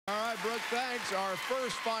Brooke, thanks. Our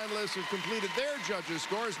first finalists have completed their judges'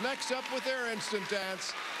 scores. Next up with their instant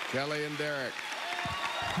dance, Kellie and Derek.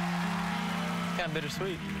 Kind of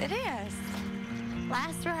bittersweet. It is.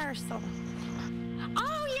 Last rehearsal.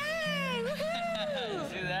 Oh, yay! Woohoo!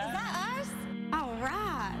 See that? Is that us? All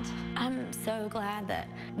right. I'm so glad that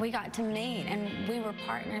we got to meet and we were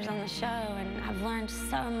partners on the show, and I've learned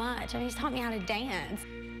so much. I mean, he's taught me how to dance.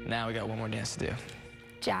 Now we got one more dance to do.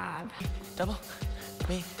 Jive. Double.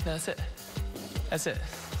 Me. No, that's it. That's it.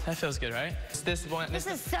 That feels good, right? This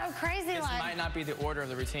is so crazy. This might not be the order of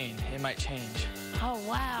the routine. It might change. Oh,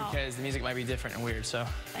 wow. Because the music might be different and weird, so.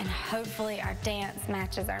 And hopefully our dance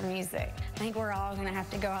matches our music. I think we're all gonna have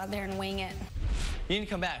to go out there and wing it. You need to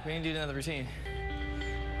come back. We need to do another routine.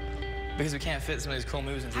 Because we can't fit some of these cool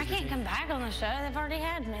moves into this I can't come back on the show. They've already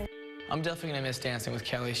had me. I'm definitely gonna miss dancing with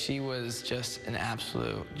Kellie. She was just an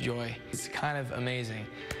absolute joy. It's kind of amazing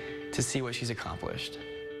to see what she's accomplished.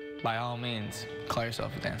 By all means, call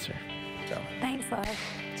yourself a dancer. So. Thanks, love.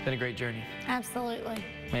 It's been a great journey. Absolutely.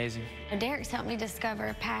 Amazing. Derek's helped me discover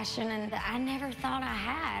a passion and that I never thought I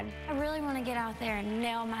had. I really want to get out there and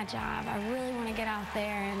nail my job. I really want to get out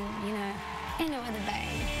there and, you know, end it with a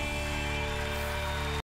bang.